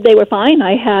 They were fine.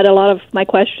 I had a lot of my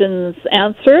questions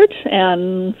answered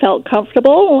and felt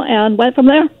comfortable and went from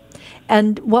there.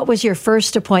 And what was your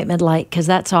first appointment like? Because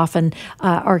that's often,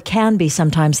 or can be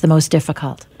sometimes, the most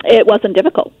difficult. It wasn't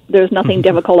difficult. There's nothing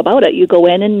difficult about it. You go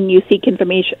in and you seek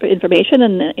information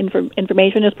and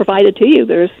information is provided to you.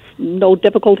 There's no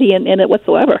difficulty in it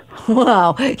whatsoever.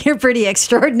 Wow, you're pretty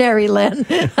extraordinary, Lynn.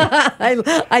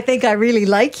 I think I really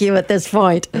like you at this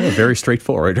point. Yeah, very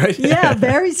straightforward, right? Yeah,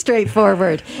 very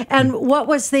straightforward. And what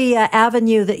was the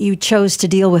avenue that you chose to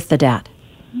deal with the debt?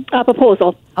 A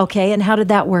proposal. Okay, and how did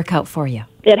that work out for you?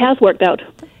 It has worked out.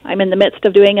 I'm in the midst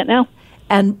of doing it now.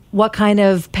 And what kind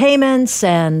of payments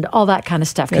and all that kind of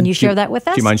stuff? Can you share that with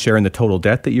us? Do you mind sharing the total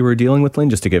debt that you were dealing with, Lynn,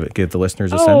 just to give the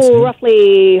listeners a sense? Oh,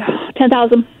 roughly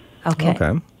 $10,000.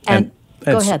 Okay. And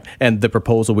go ahead. And the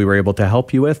proposal we were able to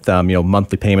help you with,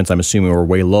 monthly payments, I'm assuming were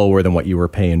way lower than what you were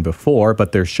paying before,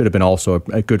 but there should have been also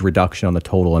a good reduction on the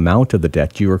total amount of the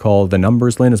debt. Do you recall the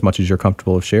numbers, Lynn, as much as you're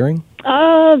comfortable with sharing?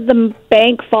 The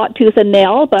bank fought tooth and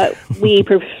nail, but we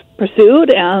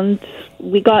pursued and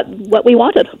we got what we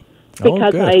wanted.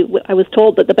 Because I was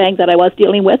told that the bank that I was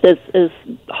dealing with is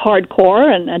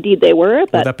hardcore, and indeed they were.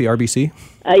 But would that be RBC?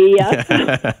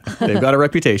 Yes. They've got a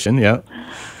reputation, yeah.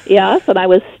 Yes, and I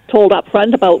was told up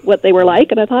front about what they were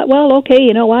like, and I thought, well, okay,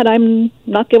 you know what, I'm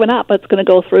not giving up. It's going to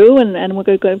go through, and we're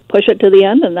going to push it to the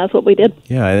end, and that's what we did.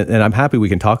 Yeah, and I'm happy we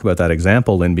can talk about that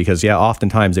example, Lynn, because,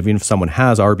 oftentimes, even if someone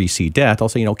has RBC debt, I'll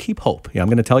say, keep hope. I'm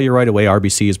going to tell you right away,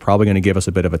 RBC is probably going to give us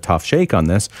a bit of a tough shake on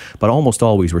this, but almost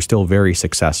always we're still very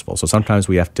successful. So sometimes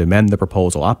we have to amend the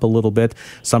proposal up a little bit.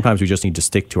 Sometimes we just need to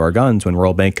stick to our guns when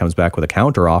Royal Bank comes back with a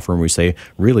counter offer, and we say,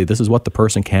 really, this is what the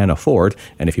person can afford,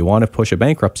 and if you want to push a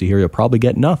bankruptcy here, you'll probably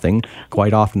get nothing.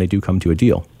 Quite often they do come to a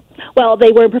deal. Well,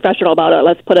 they were professional about it.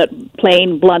 Let's put it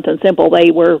plain, blunt, and simple.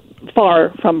 They were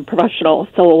far from professional.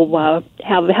 So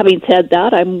having said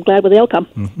that, I'm glad with the outcome.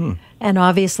 Mm-hmm. And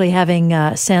obviously having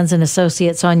Sands and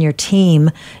Associates on your team,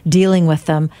 dealing with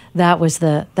them, that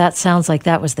sounds like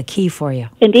that was the key for you.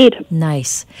 Indeed.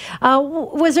 Nice.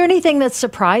 Was there anything that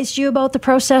surprised you about the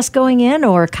process going in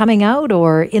or coming out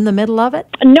or in the middle of it?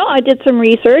 No, I did some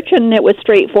research and it was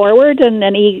straightforward, and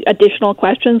any additional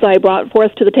questions I brought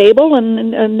forth to the table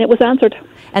and it was answered.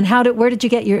 And how did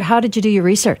you do your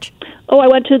research? Oh, I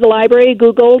went to the library,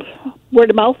 Googled,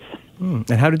 word of mouth.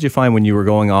 And how did you find when you were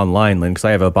going online, Lynn? Because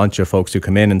I have a bunch of folks who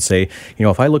come in and say,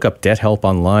 if I look up debt help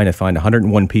online, I find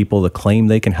 101 people that claim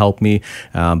they can help me.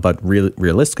 But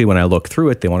realistically, when I look through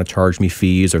it, they want to charge me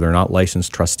fees or they're not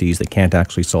licensed trustees. They can't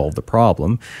actually solve the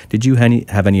problem. Did you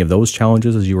have any of those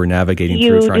challenges as you were navigating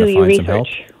through trying to find some help?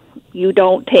 You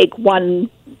don't take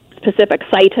one specific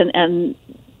site and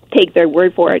take their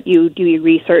word for it. You do your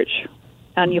research.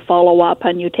 And you follow up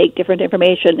and you take different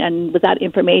information, and with that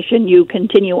information you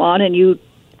continue on and you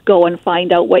go and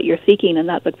find out what you're seeking, and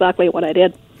that's exactly what I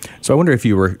did. So I wonder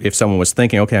if someone was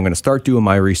thinking, okay, I'm going to start doing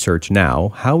my research now,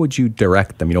 how would you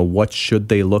direct them? What should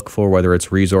they look for, whether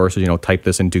it's resources, type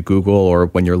this into Google, or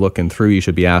when you're looking through, you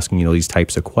should be asking, these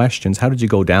types of questions. How did you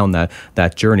go down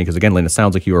that journey? Because again, Lynn, it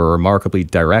sounds like you were remarkably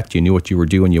direct. You knew what you were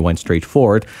doing. You went straight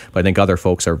forward. But I think other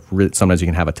folks sometimes you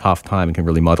can have a tough time and can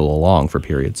really muddle along for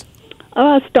periods.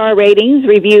 Star ratings,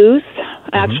 reviews,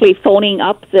 actually phoning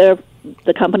up the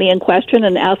company in question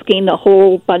and asking a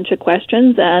whole bunch of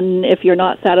questions. And if you're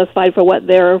not satisfied for what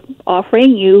they're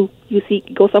offering, you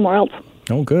go somewhere else.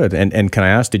 Oh, good. And can I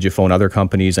ask, did you phone other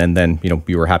companies and then,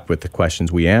 you were happy with the questions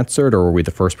we answered, or were we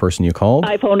the first person you called?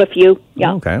 I phoned a few,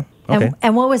 yeah. Oh, okay.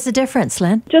 And what was the difference,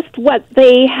 Lynn? Just what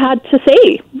they had to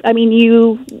say. I mean,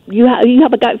 you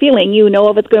have a gut feeling. You know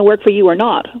if it's going to work for you or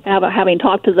not. Having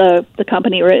talked to the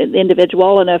company or the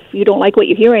individual, and if you don't like what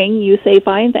you're hearing, you say,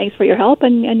 fine, thanks for your help,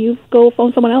 and you go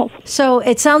phone someone else. So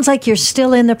it sounds like you're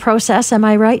still in the process. Am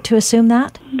I right to assume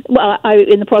that? Well,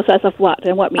 in the process of what?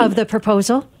 And what means? Of the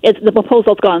proposal? The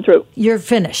proposal's gone through. You're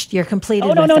finished. You're completed.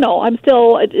 Oh, no.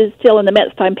 It's still in the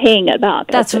midst. I'm paying it back.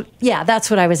 That's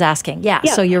what I was asking. Yeah.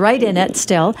 So you're right in it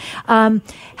still.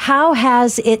 How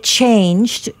has it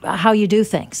changed how you do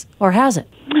things, or has it?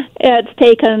 It's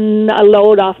taken a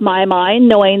load off my mind,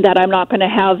 knowing that I'm not going to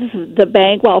have the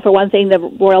bank. Well, for one thing, the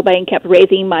Royal Bank kept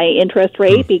raising my interest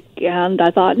rate, and I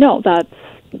thought, no, that's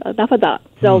enough of that.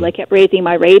 So they kept raising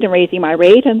my rate,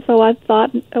 and so I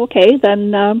thought, okay,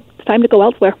 then it's time to go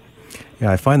elsewhere.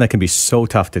 Yeah, I find that can be so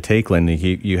tough to take, Lynn.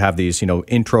 You have these,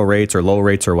 intro rates or low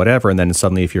rates or whatever, and then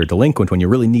suddenly if you're delinquent, when you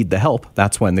really need the help,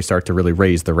 that's when they start to really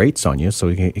raise the rates on you. So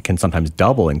it can sometimes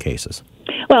double in cases.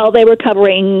 Well, they were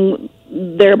covering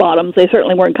their bottoms. They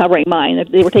certainly weren't covering mine.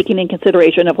 They were taking in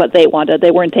consideration of what they wanted.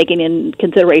 They weren't taking in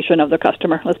consideration of their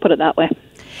customer. Let's put it that way.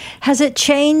 Has it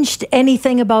changed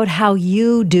anything about how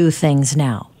you do things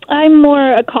now? I'm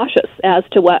more cautious as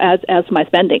to as my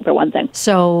spending, for one thing.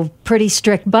 So pretty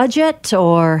strict budget,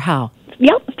 or how?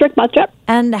 Yeah, strict budget.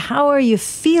 And how are you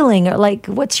feeling? Like,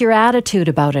 what's your attitude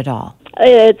about it all?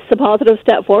 It's a positive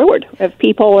step forward. If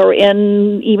people are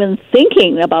even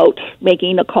thinking about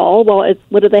making a call, well,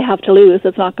 what do they have to lose?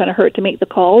 It's not going to hurt to make the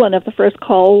call. And if the first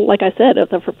call, like I said, if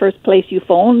the first place you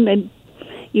phone and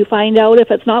you find out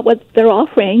if it's not what they're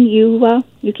offering, you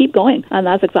keep going. And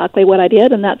that's exactly what I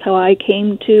did, and that's how I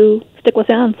came to stick with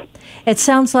Sands. It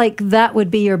sounds like that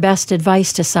would be your best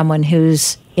advice to someone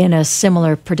who's in a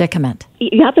similar predicament.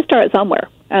 You have to start somewhere,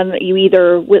 and you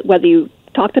either, whether you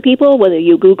talk to people, whether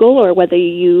you Google or whether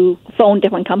you phone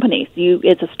different companies,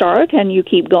 it's a start, and you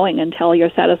keep going until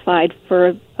you're satisfied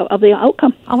of the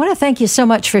outcome. I want to thank you so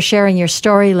much for sharing your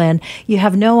story, Lynn. You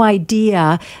have no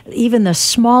idea, even the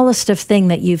smallest of thing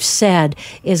that you've said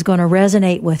is going to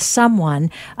resonate with someone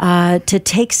to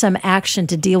take some action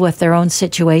to deal with their own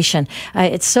situation.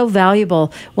 It's so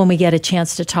valuable when we get a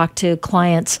chance to talk to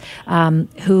clients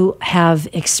who have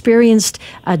experienced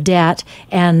a debt,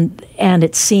 and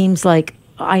it seems like,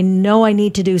 I know I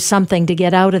need to do something to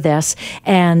get out of this,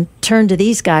 and turn to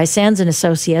these guys, Sands &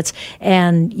 Associates,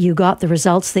 and you got the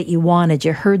results that you wanted.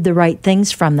 You heard the right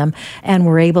things from them and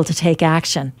were able to take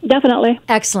action. Definitely.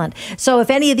 Excellent. So if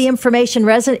any of the information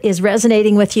is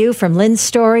resonating with you from Lynn's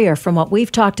story or from what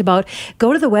we've talked about,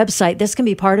 go to the website. This can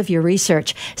be part of your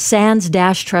research,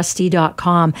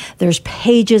 sands-trustee.com. There's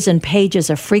pages and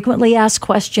pages of frequently asked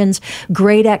questions,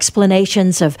 great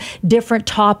explanations of different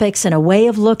topics and a way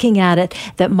of looking at it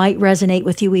that might resonate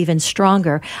with you even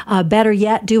stronger. Better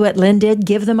yet, do what Lynn did.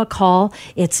 Give them a call.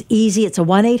 It's easy. It's a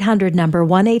 1-800 number,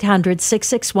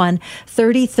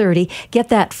 1-800-661-3030. Get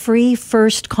that free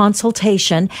first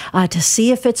consultation to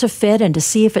see if it's a fit and to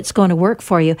see if it's going to work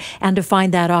for you, and to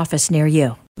find that office near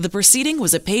you. The proceeding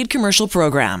was a paid commercial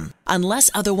program.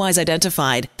 Unless otherwise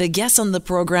identified, the guests on the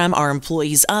program are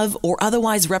employees of or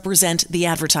otherwise represent the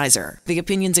advertiser. The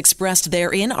opinions expressed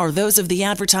therein are those of the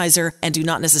advertiser and do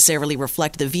not necessarily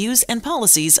reflect the views and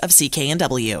policies of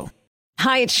CKNW.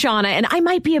 Hi, it's Shauna, and I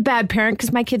might be a bad parent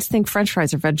because my kids think French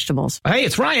fries are vegetables. Hey,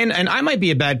 it's Ryan, and I might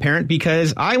be a bad parent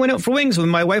because I went out for wings when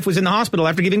my wife was in the hospital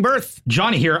after giving birth.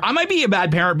 Johnny here. I might be a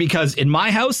bad parent because in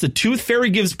my house, the tooth fairy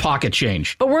gives pocket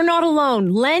change. But we're not alone.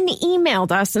 Len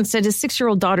emailed us and said his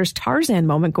 6-year-old daughter's Tarzan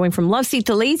moment going from love seat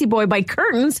to lazy boy by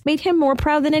curtains made him more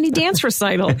proud than any dance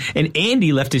recital. And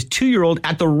Andy left his 2-year-old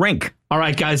at the rink. All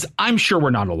right, guys, I'm sure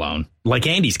we're not alone. Like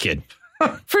Andy's kid.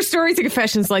 For stories and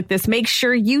confessions like this, make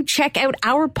sure you check out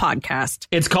our podcast.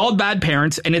 It's called Bad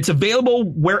Parents, and it's available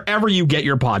wherever you get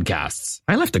your podcasts.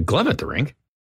 I left a glove at the rink.